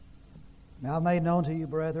Now I made known to you,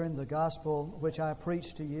 brethren, the gospel which I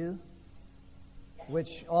preached to you,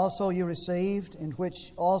 which also you received, in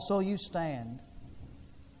which also you stand,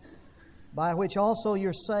 by which also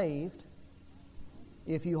you're saved,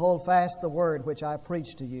 if you hold fast the word which I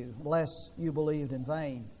preached to you, lest you believed in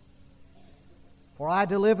vain. For I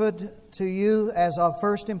delivered to you as of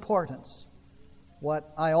first importance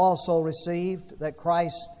what I also received, that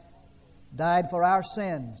Christ died for our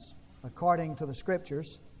sins according to the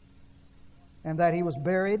Scriptures, and that He was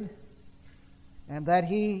buried, and that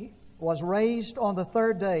He was raised on the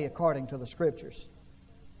third day according to the Scriptures,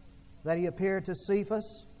 that He appeared to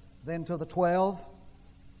Cephas, then to the 12,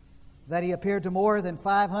 that He appeared to more than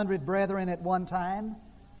 500 brethren at one time,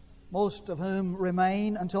 most of whom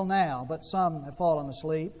remain until now, but some have fallen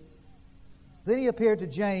asleep. Then He appeared to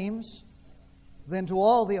James, then to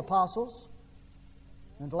all the apostles,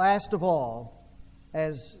 and last of all,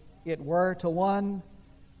 as it were to one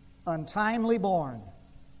untimely born,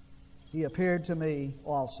 He appeared to me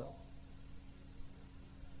also.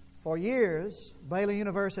 For years, Baylor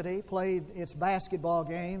University played its basketball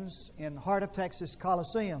games in Heart of Texas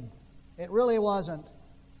Coliseum. It really wasn't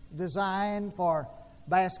designed for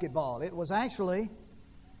basketball. It was actually,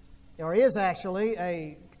 or is actually,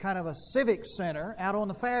 a kind of a civic center out on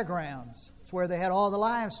the fairgrounds. It's where they had all the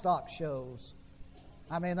livestock shows.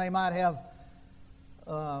 I mean, they might have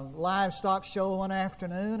a livestock show one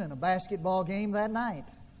afternoon and a basketball game that night.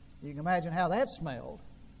 You can imagine how that smelled.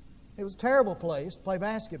 It was a terrible place to play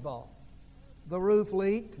basketball. The roof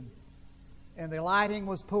leaked and the lighting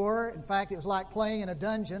was poor. In fact, it was like playing in a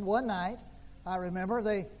dungeon. One night, I remember,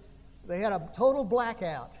 they had a total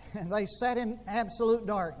blackout, and they sat in absolute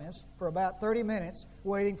darkness for about 30 minutes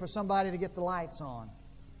waiting for somebody to get the lights on.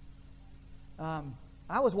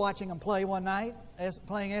 I was watching them play one night,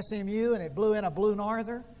 playing SMU, and it blew in a blue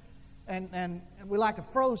norther, and we like to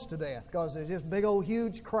froze to death because there's just big old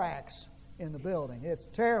huge cracks in the building. It's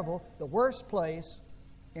terrible, the worst place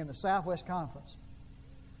in the Southwest Conference.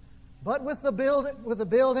 But with the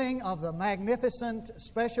building of the magnificent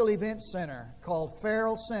special events center called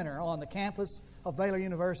Farrell Center on the campus of Baylor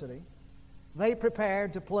University, they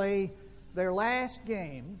prepared to play their last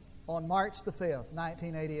game on March the 5th,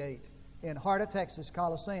 1988, in Heart of Texas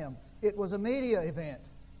Coliseum. It was a media event.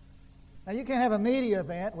 Now, you can't have a media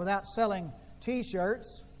event without selling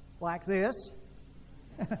T-shirts like this.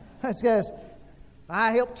 That's because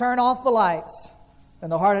I helped turn off the lights in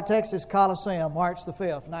the Heart of Texas Coliseum, March the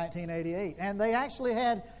 5th, 1988. And they actually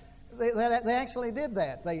did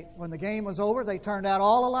that. When the game was over, they turned out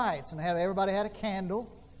all the lights and everybody had a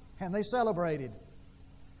candle, and they celebrated.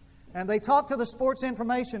 And they talked to the sports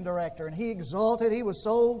information director, and he exulted. He was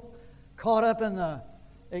so caught up in the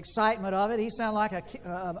excitement of it. He sounded like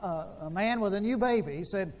a man with a new baby. He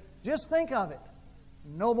said, just think of it.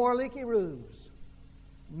 No more leaky roofs.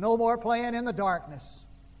 No more playing in the darkness.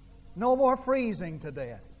 No more freezing to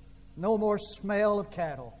death. No more smell of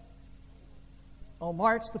cattle. On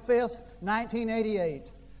March the 5th,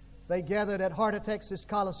 1988, they gathered at Heart of Texas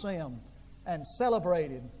Coliseum and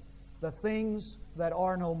celebrated the things that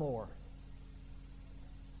are no more.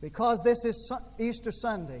 Because this is Easter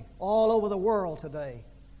Sunday all over the world today,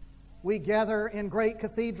 we gather in great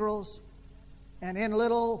cathedrals and in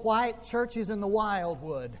little white churches in the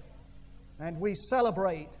wildwood, and we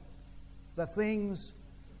celebrate the things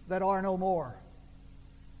that are no more.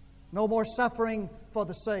 No more suffering for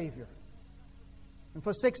the Savior. And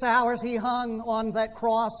for 6 hours He hung on that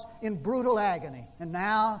cross in brutal agony. And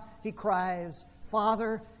now He cries,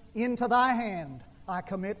 Father, into Thy hand I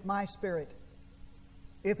commit my spirit.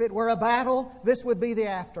 If it were a battle, this would be the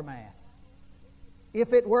aftermath.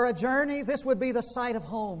 If it were a journey, this would be the sight of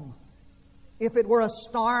home. If it were a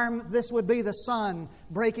storm, this would be the sun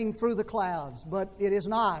breaking through the clouds. But it is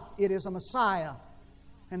not. It is a Messiah.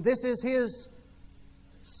 And this is His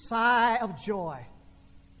sigh of joy.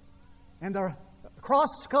 And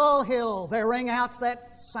across Skull Hill, there rang out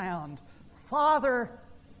that sound. Father,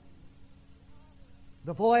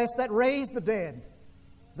 the voice that raised the dead,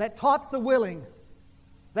 that taught the willing,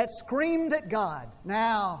 that screamed at God,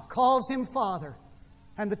 now calls Him Father.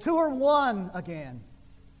 And the two are one again.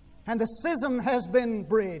 And the schism has been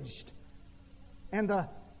bridged. And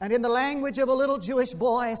in the language of a little Jewish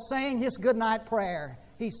boy saying his goodnight prayer,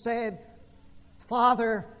 he said,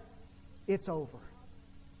 Father, it's over.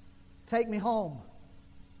 Take me home.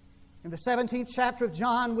 In the 17th chapter of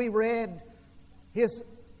John, we read his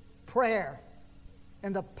prayer.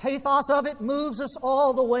 And the pathos of it moves us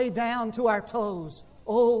all the way down to our toes.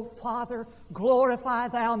 Oh, Father, glorify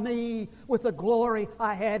Thou me with the glory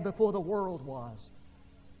I had before the world was.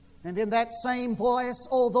 And in that same voice,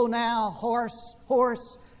 although now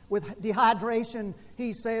hoarse with dehydration,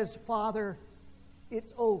 he says, Father,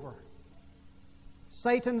 it's over.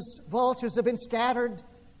 Satan's vultures have been scattered.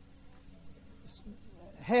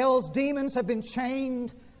 Hell's demons have been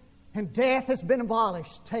chained. And death has been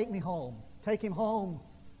abolished. Take me home. Take him home.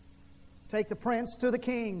 Take the prince to the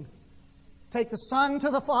king. Take the son to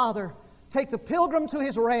the father. Take the pilgrim to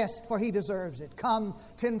his rest, for he deserves it. Come,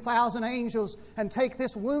 10,000 angels, and take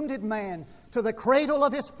this wounded man to the cradle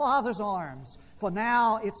of his father's arms, for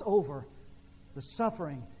now it's over. The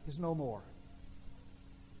suffering is no more.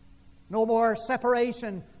 No more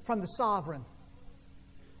separation from the sovereign.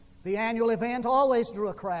 The annual event always drew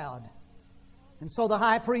a crowd. And so the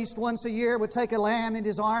high priest once a year would take a lamb in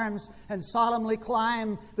his arms and solemnly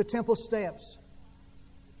climb the temple steps.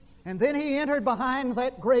 And then he entered behind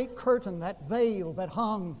that great curtain, that veil that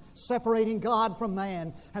hung, separating God from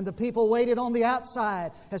man. And the people waited on the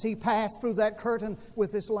outside as he passed through that curtain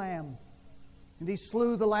with this lamb. And he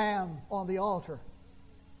slew the lamb on the altar.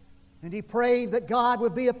 And he prayed that God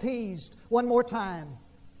would be appeased one more time.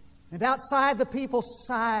 And outside the people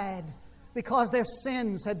sighed because their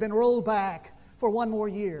sins had been rolled back for one more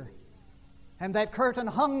year. And that curtain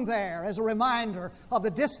hung there as a reminder of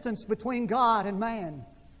the distance between God and man.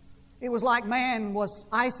 It was like man was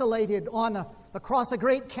isolated across a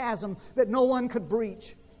great chasm that no one could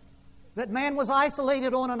breach. That man was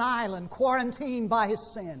isolated on an island, quarantined by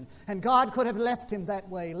his sin. And God could have left it that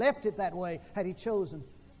way had He chosen.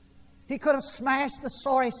 He could have smashed the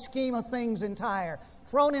sorry scheme of things entire,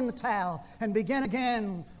 thrown in the towel, and begun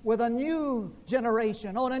again with a new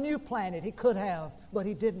generation on a new planet. He could have, but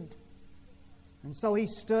He didn't. And so He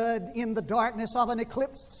stood in the darkness of an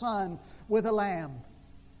eclipsed sun with a lamb.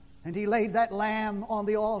 And He laid that lamb on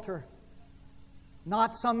the altar.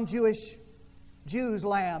 Not some Jew's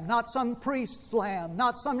lamb, not some priest's lamb,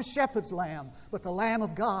 not some shepherd's lamb, but the Lamb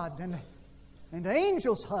of God. And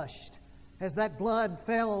angels hushed as that blood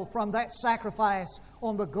fell from that sacrifice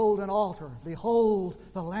on the golden altar. Behold,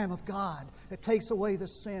 the Lamb of God that takes away the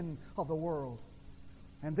sin of the world.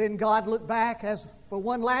 And then God looked back as for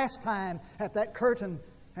one last time at that curtain,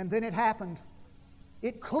 and then it happened.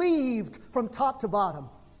 It cleaved from top to bottom.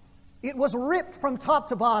 It was ripped from top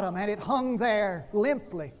to bottom, and it hung there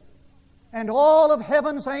limply. And all of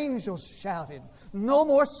heaven's angels shouted, no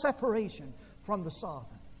more separation from the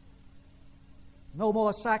sovereign. No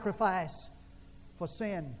more sacrifice for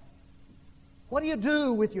sin. What do you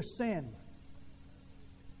do with your sin?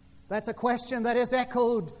 That's a question that is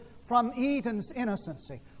echoed from Eden's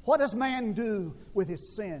innocency. What does man do with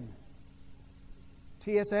his sin?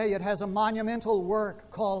 T.S. Eliot has a monumental work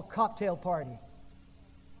called Cocktail Party.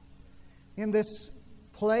 In this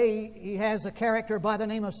play, he has a character by the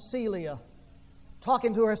name of Celia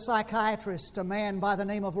talking to her psychiatrist, a man by the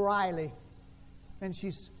name of Riley. And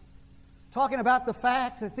she's talking about the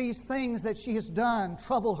fact that these things that she has done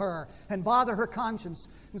trouble her and bother her conscience.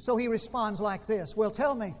 And so he responds like this, well,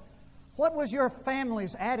 tell me, what was your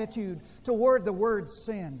family's attitude toward the word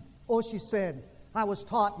sin? Oh, she said, I was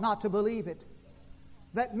taught not to believe it.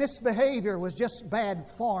 That misbehavior was just bad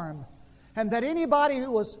form. And that anybody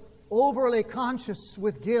who was overly conscious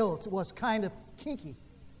with guilt was kind of kinky.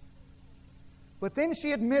 But then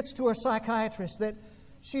she admits to her psychiatrist that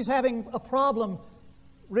she's having a problem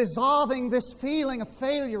resolving this feeling of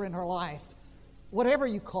failure in her life, whatever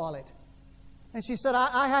you call it. And she said,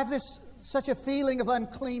 I have such a feeling of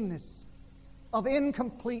uncleanness, of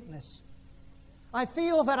incompleteness. I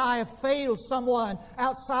feel that I have failed someone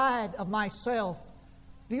outside of myself.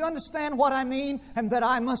 Do you understand what I mean? And that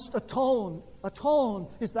I must atone. Atone,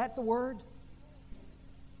 is that the word?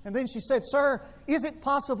 And then she said, sir, is it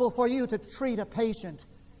possible for you to treat a patient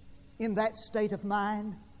in that state of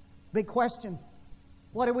mind? Big question.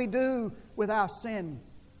 What do we do with our sin?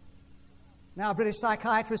 Now, a British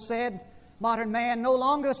psychiatrist said, modern man no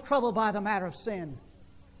longer is troubled by the matter of sin.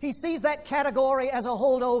 He sees that category as a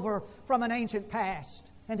holdover from an ancient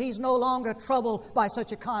past, and he's no longer troubled by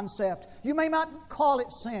such a concept. You may not call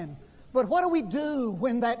it sin, but what do we do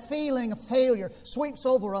when that feeling of failure sweeps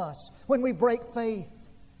over us, when we break faith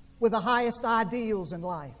with the highest ideals in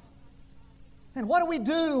life? And what do we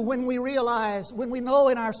do when we realize, when we know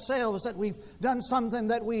in ourselves that we've done something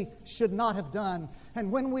that we should not have done, and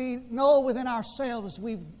when we know within ourselves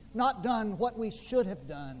we've not done what we should have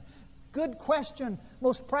done? Good question,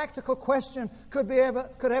 most practical question could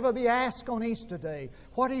ever be asked on Easter Day.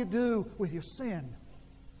 What do you do with your sin?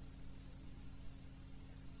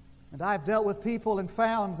 And I've dealt with people and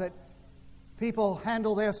found that people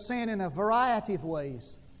handle their sin in a variety of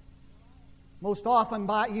ways. Most often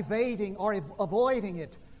by evading or avoiding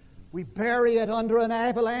it, We bury it under an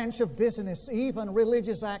avalanche of business, even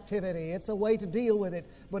religious activity. It's a way to deal with it,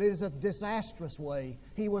 but it is a disastrous way.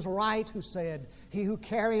 He was right who said, "He who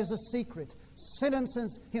carries a secret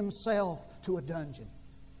sentences himself to a dungeon."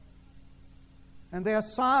 And there are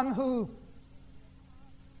some who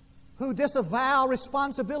disavow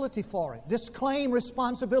responsibility for it, disclaim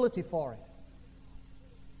responsibility for it.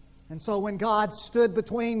 And so when God stood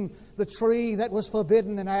between the tree that was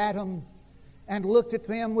forbidden and Adam and looked at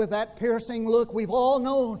them with that piercing look we've all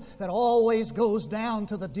known that always goes down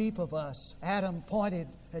to the deep of us, Adam pointed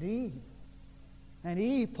at Eve, and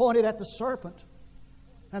Eve pointed at the serpent,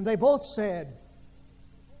 and they both said,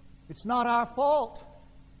 "It's not our fault."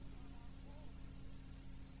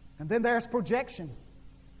 And then there's projection.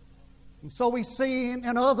 And so we see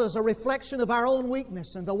in others a reflection of our own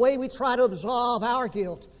weakness, and the way we try to absolve our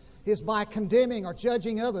guilt is by condemning or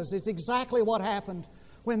judging others. It's exactly what happened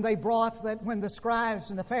when the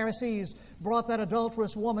scribes and the Pharisees brought that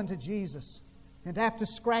adulterous woman to Jesus. And after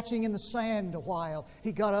scratching in the sand a while,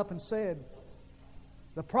 he got up and said,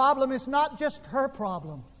 "The problem is not just her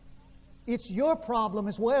problem. It's your problem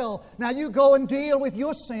as well. Now you go and deal with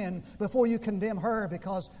your sin before you condemn her,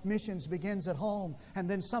 because missions begins at home." And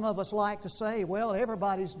then some of us like to say, "Well,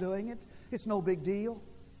 everybody's doing it. It's no big deal."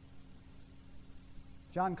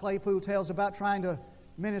 John Claypool tells about trying to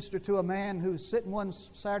minister to a man who's sitting one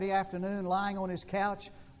Saturday afternoon lying on his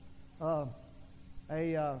couch, a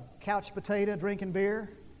couch potato, drinking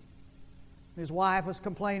beer. His wife was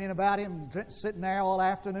complaining about him, sitting there all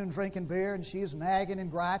afternoon drinking beer, and she was nagging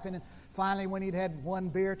and griping. And finally, when he'd had one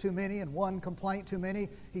beer too many and one complaint too many,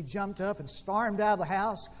 he jumped up and stormed out of the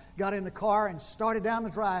house, got in the car, and started down the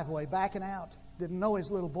driveway, backing out. Didn't know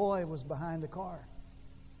his little boy was behind the car.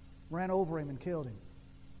 Ran over him and killed him.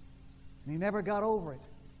 And he never got over it.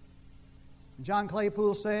 And John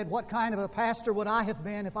Claypool said, "What kind of a pastor would I have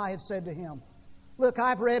been if I had said to him, 'Look,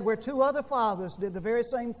 I've read where two other fathers did the very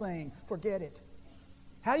same thing. Forget it.'"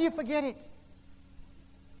 How do you forget it?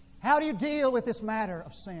 How do you deal with this matter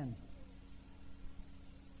of sin?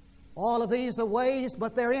 All of these are ways,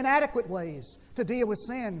 but they're inadequate ways to deal with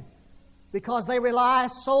sin, because they rely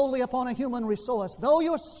solely upon a human resource. Though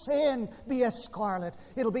your sin be as scarlet,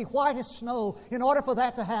 it'll be white as snow. In order for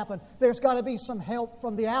that to happen, there's got to be some help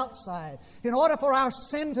from the outside. In order for our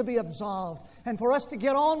sin to be absolved and for us to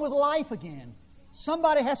get on with life again,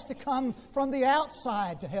 somebody has to come from the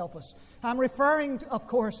outside to help us. I'm referring, of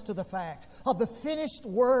course, to the fact of the finished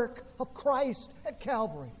work of Christ at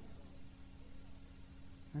Calvary.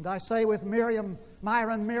 And I say with Myron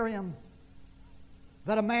Miriam,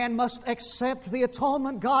 that a man must accept the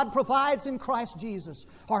atonement God provides in Christ Jesus,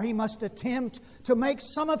 or he must attempt to make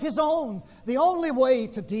some of his own. The only way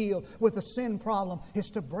to deal with the sin problem is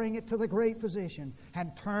to bring it to the great physician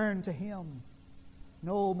and turn to him.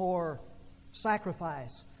 No more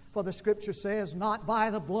sacrifice. For the Scripture says, "Not by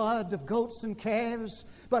the blood of goats and calves,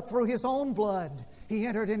 but through his own blood he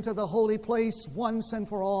entered into the holy place once and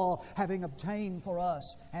for all, having obtained for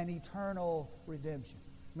us an eternal redemption."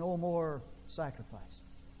 No more sacrifice.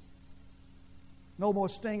 No more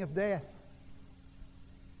sting of death.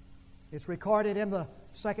 It's recorded in the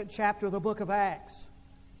 2nd chapter of the book of Acts.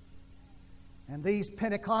 And these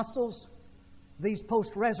Pentecostals, these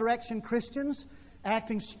post-resurrection Christians,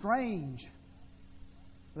 acting strange.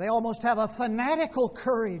 They almost have a fanatical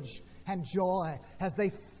courage and joy as they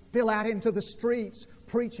spill out into the streets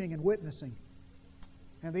preaching and witnessing.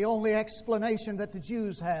 And the only explanation that the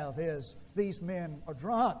Jews have is, these men are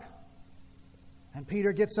drunk. And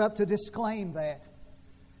Peter gets up to disclaim that.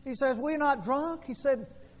 He says, "We're not drunk." He said,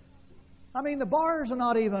 the bars are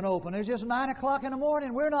not even open. It's just 9 o'clock in the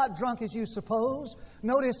morning. We're not drunk as you suppose.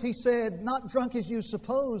 Notice he said, "Not drunk as you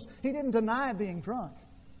suppose." He didn't deny being drunk.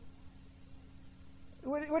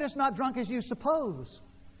 We're just not drunk as you suppose.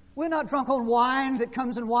 We're not drunk on wine that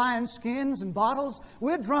comes in wine skins and bottles.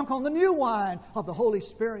 We're drunk on the new wine of the Holy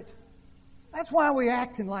Spirit. That's why we're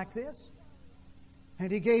acting like this.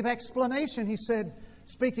 And he gave explanation. He said,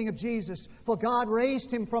 speaking of Jesus, "For God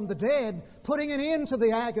raised him from the dead, putting an end to the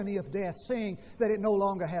agony of death, seeing that it no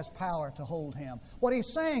longer has power to hold him." What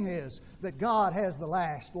he's saying is that God has the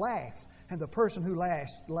last laugh, and the person who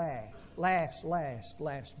laughs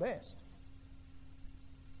best.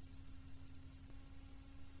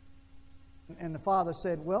 And the father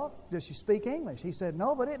said, "Well, does she speak English?" He said,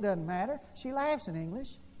 "No, but it doesn't matter. She laughs in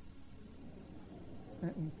English."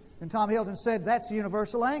 And Tom Hilton said, "That's the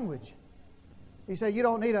universal language." He said, "You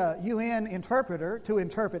don't need a UN interpreter to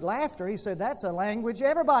interpret laughter." He said, "That's a language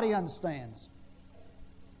everybody understands."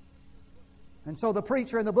 And so the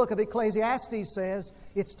preacher in the book of Ecclesiastes says,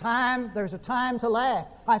 it's time, there's a time to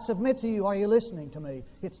laugh. I submit to you, are you listening to me?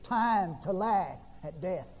 It's time to laugh at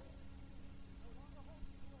death.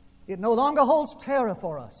 It no longer holds terror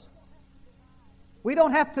for us. We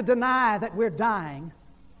don't have to deny that we're dying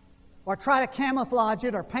or try to camouflage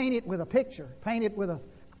it or paint it with a picture, paint it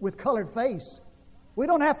with colored face. We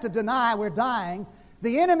don't have to deny we're dying.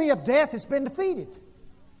 The enemy of death has been defeated.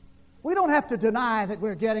 We don't have to deny that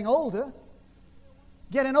we're getting older.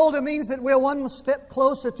 Getting older means that we're one step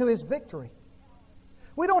closer to His victory.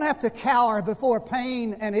 We don't have to cower before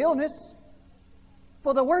pain and illness.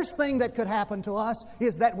 For the worst thing that could happen to us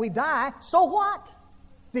is that we die. So what?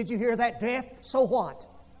 Did you hear that? Death? So what?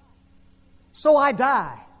 So I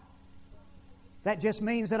die. That just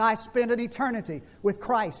means that I spend an eternity with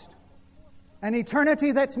Christ. An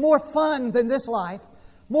eternity that's more fun than this life,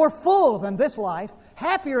 more full than this life,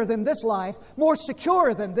 happier than this life, more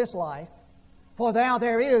secure than this life. For now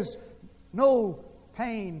there is no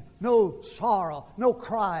pain, no sorrow, no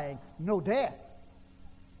crying, no death.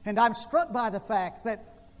 And I'm struck by the fact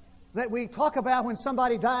that we talk about when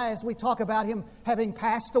somebody dies, we talk about him having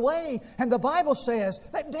passed away. And the Bible says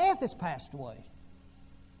that death has passed away.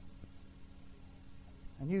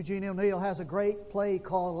 And Eugene O'Neill has a great play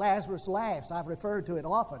called Lazarus Laughs. I've referred to it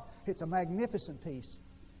often. It's a magnificent piece.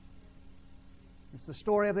 It's the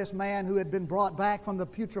story of this man who had been brought back from the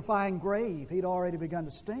putrefying grave. He'd already begun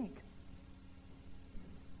to stink.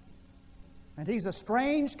 And he's a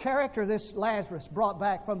strange character, this Lazarus, brought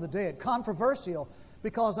back from the dead. Controversial,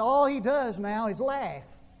 because all he does now is laugh.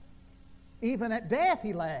 Even at death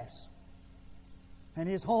he laughs. And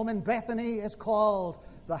his home in Bethany is called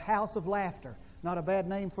the House of Laughter. Not a bad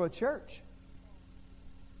name for a church.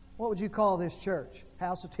 What would you call this church?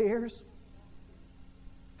 House of Tears?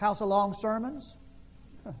 House of Long Sermons?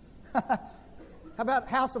 How about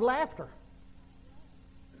House of Laughter?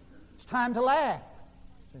 It's time to laugh.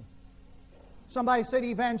 Somebody said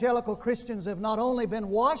evangelical Christians have not only been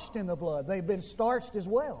washed in the blood, they've been starched as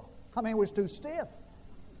well. I mean, it was too stiff.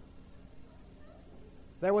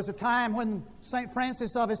 There was a time when St.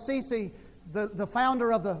 Francis of Assisi, the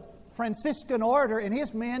founder of the Franciscan order, and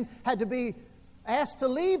his men had to be asked to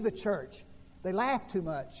leave the church. They laughed too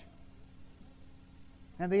much.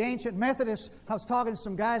 And the ancient Methodists, I was talking to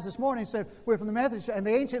some guys this morning, said, we're from the Methodists, and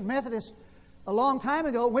the ancient Methodists, a long time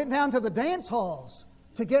ago, went down to the dance halls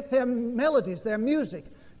to get their melodies, their music,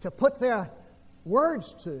 to put their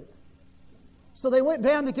words to it. So they went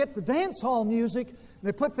down to get the dance hall music,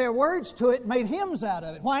 they put their words to it, made hymns out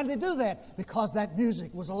of it. Why did they do that? Because that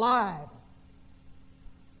music was alive.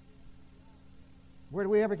 Where do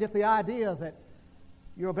we ever get the idea that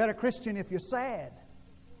you're a better Christian if you're sad?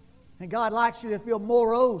 And God likes you if you're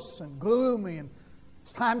morose and gloomy and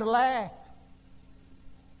it's time to laugh.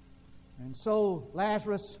 And so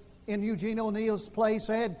Lazarus in Eugene O'Neill's play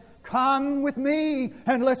said, come with me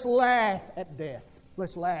and let's laugh at death.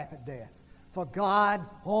 Let's laugh at death. For God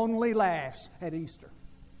only laughs at Easter.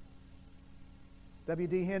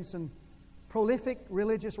 W.D. Henson, prolific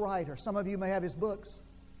religious writer. Some of you may have his books.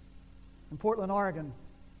 In Portland, Oregon,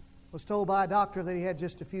 was told by a doctor that he had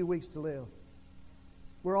just a few weeks to live.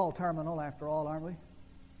 We're all terminal after all, aren't we?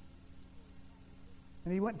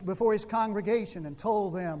 And he went before his congregation and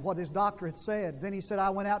told them what his doctor had said. Then he said,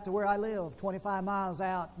 I went out to where I live, 25 miles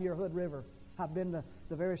out near Hood River. I've been to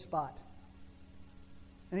the very spot.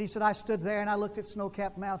 And he said, I stood there and I looked at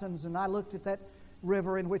snow-capped mountains and I looked at that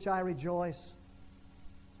river in which I rejoice.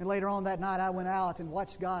 And later on that night I went out and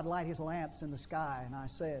watched God light His lamps in the sky. And I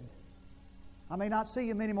said, I may not see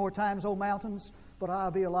you many more times, O mountains, but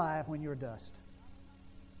I'll be alive when you're dust.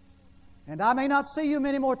 And I may not see you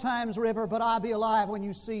many more times, river, but I'll be alive when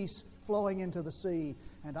you cease flowing into the sea.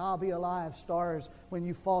 And I'll be alive, stars, when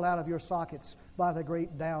you fall out of your sockets by the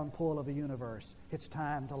great downpour of the universe. It's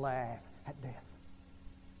time to laugh at death.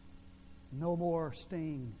 No more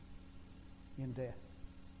sting in death.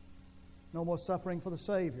 No more suffering for the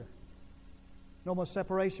Savior. No more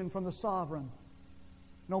separation from the Sovereign.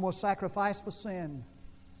 No more sacrifice for sin.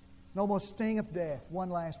 No more sting of death.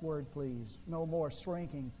 One last word, please. No more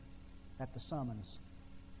shrinking at the summons.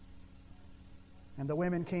 And the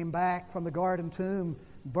women came back from the garden tomb,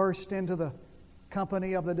 burst into the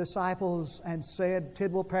company of the disciples, and said,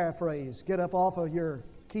 Tidwell paraphrase, get up off of your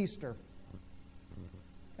keister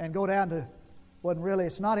and go down to, wasn't really,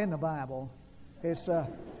 it's not in the Bible. It's,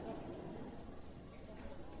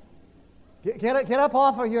 get up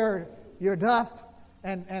off of your duff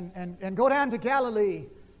and go down to Galilee,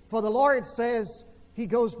 for the Lord says He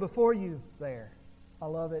goes before you there. I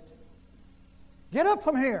love it. Get up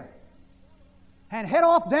from here and head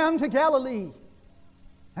off down to Galilee.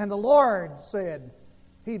 And the Lord said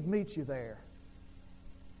He'd meet you there.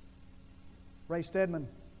 Ray Steadman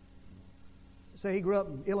said he grew up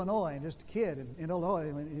in Illinois, and just a kid in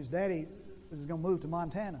Illinois, when his daddy was going to move to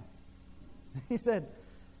Montana. He said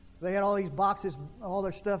they had all these boxes, all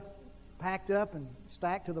their stuff packed up and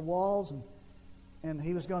stacked to the walls, and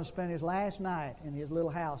he was going to spend his last night in his little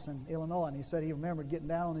house in Illinois. And he said he remembered getting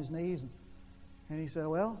down on his knees, and he said,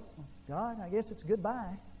 well, God, I guess it's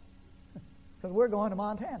goodbye, because we're going to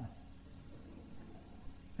Montana.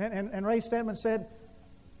 And Ray Steadman said,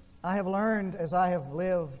 I have learned as I have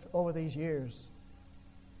lived over these years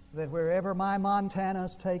that wherever my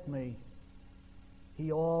Montanas take me,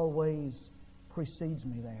 He always precedes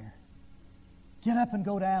me there. Get up and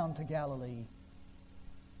go down to Galilee,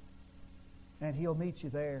 and He'll meet you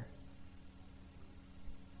there.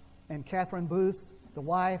 And Catherine Booth, the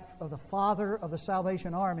wife of the father of the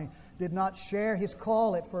Salvation Army, did not share his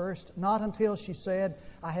call at first, not until she said,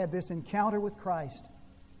 I had this encounter with Christ.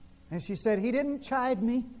 And she said, He didn't chide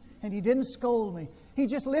me, and He didn't scold me. He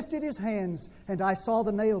just lifted His hands, and I saw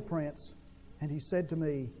the nail prints. And He said to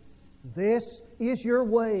me, this is your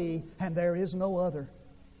way, and there is no other.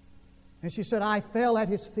 And she said, I fell at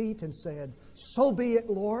His feet and said, so be it,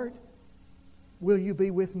 Lord. Will you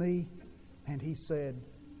be with me? And He said,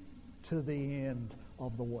 to the end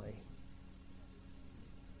of the way.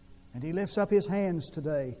 And He lifts up His hands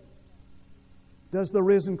today. Does the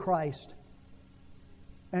risen Christ.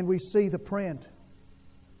 And we see the print.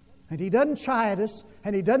 And He doesn't chide us,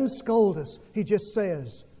 and He doesn't scold us. He just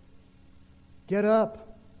says, get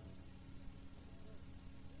up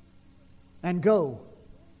and go.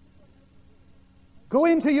 Go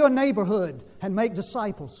into your neighborhood and make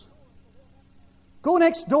disciples. Go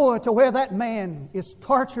next door to where that man is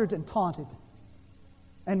tortured and taunted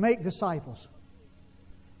and make disciples.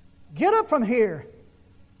 Get up from here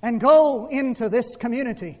and go into this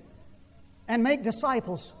community and make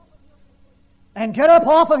disciples. And get up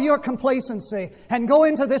off of your complacency and go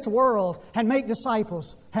into this world and make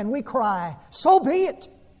disciples. And we cry, so be it.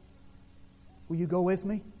 Will you go with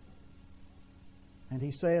me? And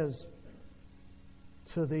He says,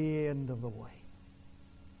 to the end of the way.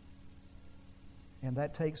 And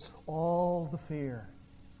that takes all the fear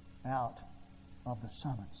out of the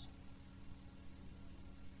summons.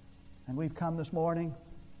 And we've come this morning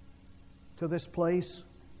to this place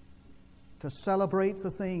to celebrate the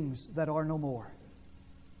things that are no more.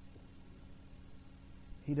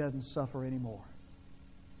 He doesn't suffer anymore.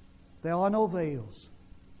 There are no veils.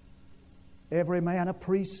 Every man a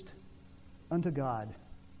priest unto God.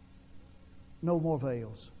 No more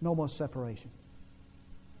veils. No more separation.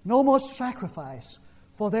 No more sacrifice.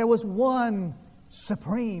 For there was one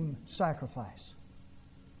supreme sacrifice.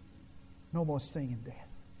 No more stinging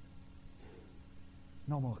death.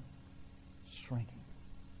 No more shrinking.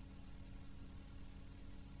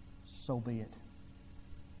 So be it,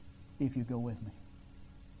 if you go with me.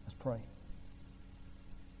 Let's pray.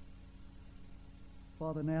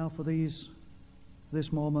 Father, now for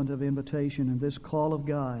this moment of invitation and this call of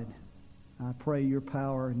God, I pray Your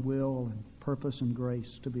power and will and purpose and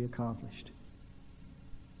grace to be accomplished.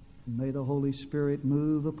 And may the Holy Spirit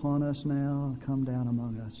move upon us now and come down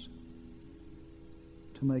among us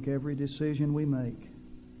to make every decision we make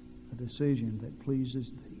a decision that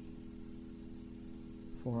pleases Thee.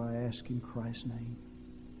 For I ask in Christ's name.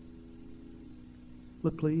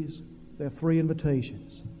 Look, please, there are 3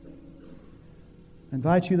 invitations. I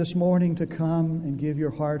invite you this morning to come and give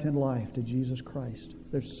your heart and life to Jesus Christ.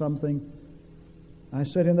 There's something, I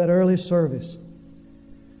said in that early service,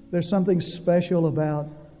 there's something special about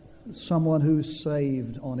someone who's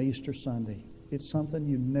saved on Easter Sunday. It's something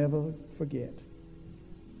you never forget.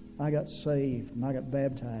 I got saved and I got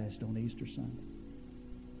baptized on Easter Sunday.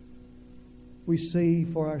 We see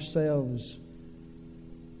for ourselves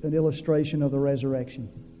an illustration of the resurrection.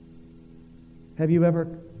 Have you ever,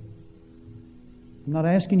 I'm not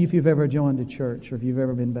asking you if you've ever joined a church or if you've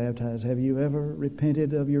ever been baptized. Have you ever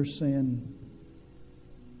repented of your sin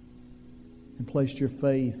and placed your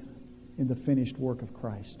faith in the finished work of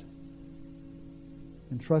Christ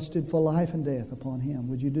and trusted for life and death upon Him?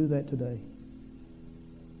 Would you do that today?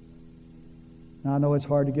 Now, I know it's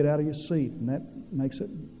hard to get out of your seat, and that makes it,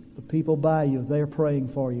 the people by you, they're praying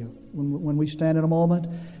for you. When we stand in a moment,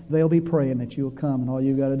 they'll be praying that you'll come, and all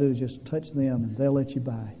you've got to do is just touch them, and they'll let you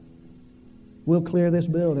by. We'll clear this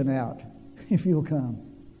building out if you'll come.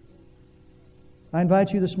 I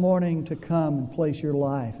invite you this morning to come and place your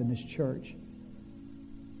life in this church.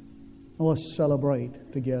 And let's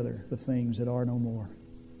celebrate together the things that are no more.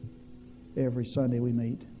 Every Sunday we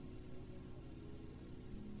meet.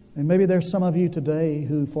 And maybe there's some of you today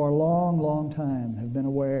who for a long, long time have been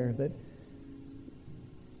aware that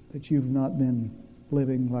you've not been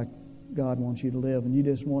living like God wants you to live, and you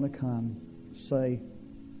just want to come, say,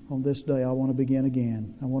 on this day I want to begin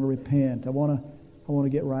again. I want to repent. I want to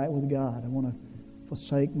get right with God. I want to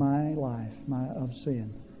forsake my life of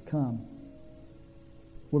sin. Come.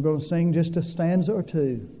 We're going to sing just a stanza or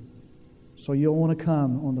two, so you'll want to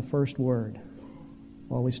come on the first word.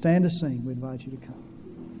 While we stand to sing, we invite you to come.